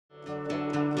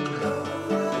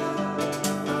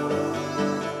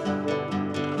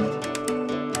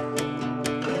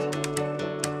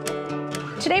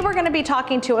Today we're going to be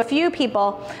talking to a few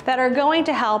people that are going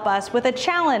to help us with a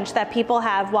challenge that people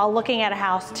have while looking at a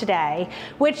house today,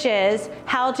 which is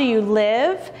how do you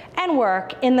live and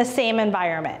work in the same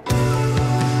environment?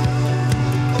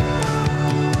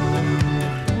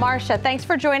 Marcia, thanks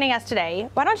for joining us today.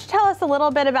 Why don't you tell us a little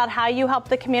bit about how you help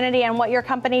the community and what your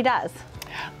company does?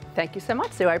 Thank you so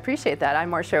much, Sue. I appreciate that. I'm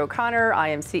Marcia O'Connor. I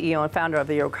am CEO and founder of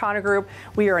the O'Connor Group.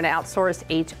 We are an outsourced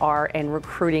HR and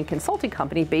recruiting consulting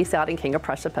company based out in King of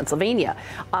Prussia, Pennsylvania.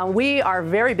 We are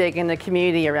very big in the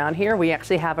community around here. We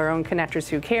actually have our own Connectors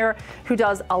Who Care, who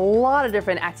does a lot of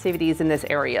different activities in this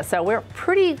area. So we're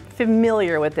pretty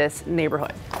familiar with this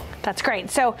neighborhood. That's great.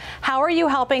 So how are you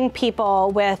helping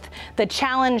people with the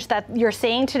challenge that you're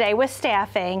seeing today with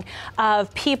staffing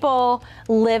of people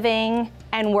living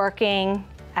and working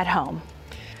at home?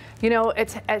 You know,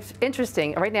 it's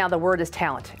interesting. Right now, the word is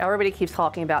talent. Everybody keeps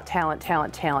talking about talent,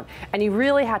 talent, talent. And you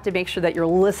really have to make sure that you're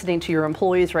listening to your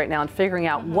employees right now and figuring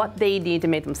out what they need to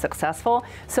make them successful.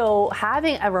 So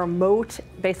having a remote,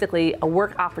 basically a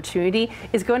work opportunity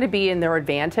is going to be in their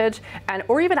advantage,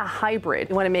 or even a hybrid.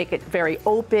 You want to make it very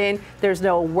open. There's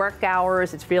no work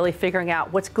hours. It's really figuring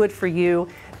out what's good for you.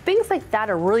 Things like that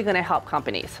are really going to help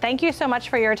companies. Thank you so much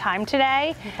for your time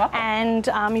today. You're welcome.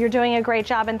 And you're doing a great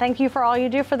job. And thank you for all you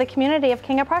do for the community of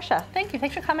King of Prussia. Thank you.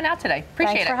 Thanks for coming out today.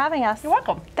 Appreciate it. Thanks for having us. You're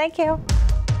welcome. Thank you.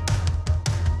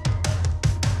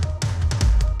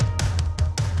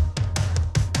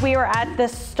 We were at the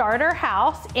starter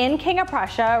house in King of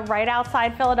Prussia, right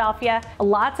outside Philadelphia.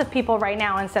 Lots of people right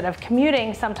now, instead of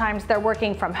commuting, sometimes they're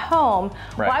working from home.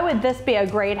 Right. Why would this be a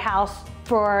great house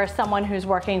for someone who's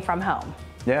working from home?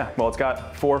 Yeah, well, it's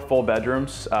got 4 full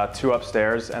bedrooms, 2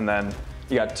 upstairs, and then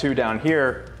you got 2 down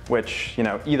here, which, you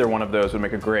know, either one of those would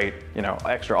make a great, you know,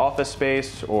 extra office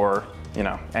space or, you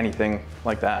know, anything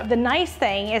like that. The nice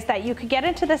thing is that you could get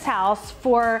into this house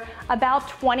for about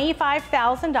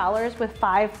 $25,000 with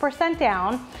 5%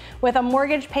 down, with a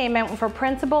mortgage payment for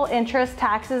principal, interest,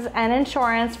 taxes, and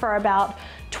insurance for about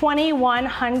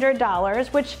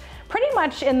 $2,100, which pretty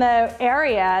much in the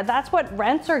area, that's what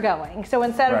rents are going. So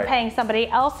instead of paying somebody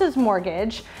else's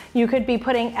mortgage, you could be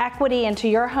putting equity into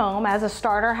your home as a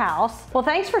starter house. Well,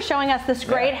 thanks for showing us this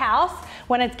great house.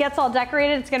 When it gets all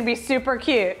decorated, it's gonna be super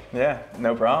cute. Yeah,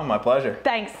 no problem, my pleasure.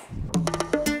 Thanks.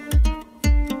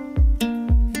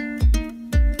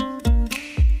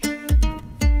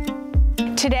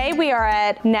 Today we are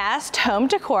at Nest Home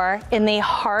Decor in the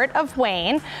heart of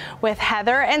Wayne with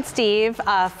Heather and Steve,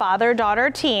 a father-daughter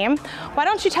team. Why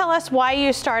don't you tell us why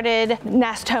you started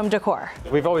Nest Home Decor?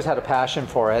 We've always had a passion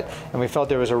for it, and we felt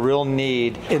there was a real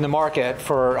need in the market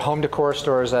for home decor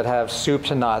stores that have soup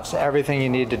to nuts, everything you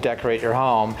need to decorate your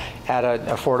home at an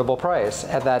affordable price,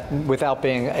 and that without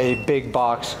being a big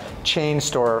box chain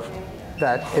store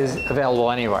that is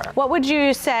available anywhere. What would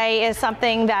you say is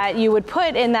something that you would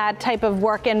put in that type of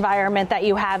work environment that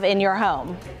you have in your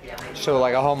home? So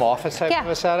like a home office type of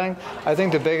a setting? I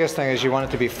think the biggest thing is you want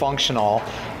it to be functional,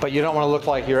 but you don't want to look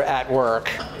like you're at work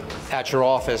at your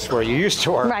office where you used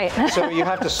to work. Right. So you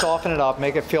have to soften it up,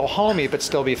 make it feel homey, but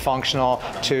still be functional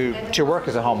to work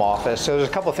as a home office. So there's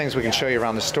a couple of things we can show you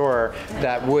around the store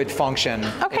that would function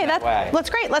in that way. That's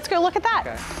great. Let's go look at that.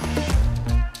 Okay.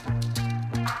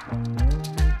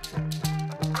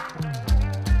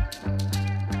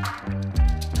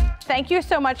 Thank you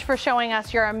so much for showing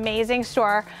us your amazing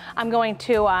store. I'm going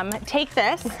to take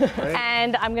this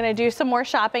and I'm going to do some more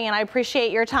shopping, and I appreciate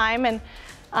your time. And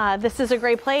this is a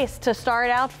great place to start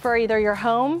out for either your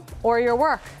home or your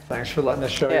work. Thanks for letting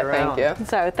us show you around. Thank you.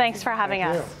 So thanks for having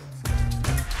us. You.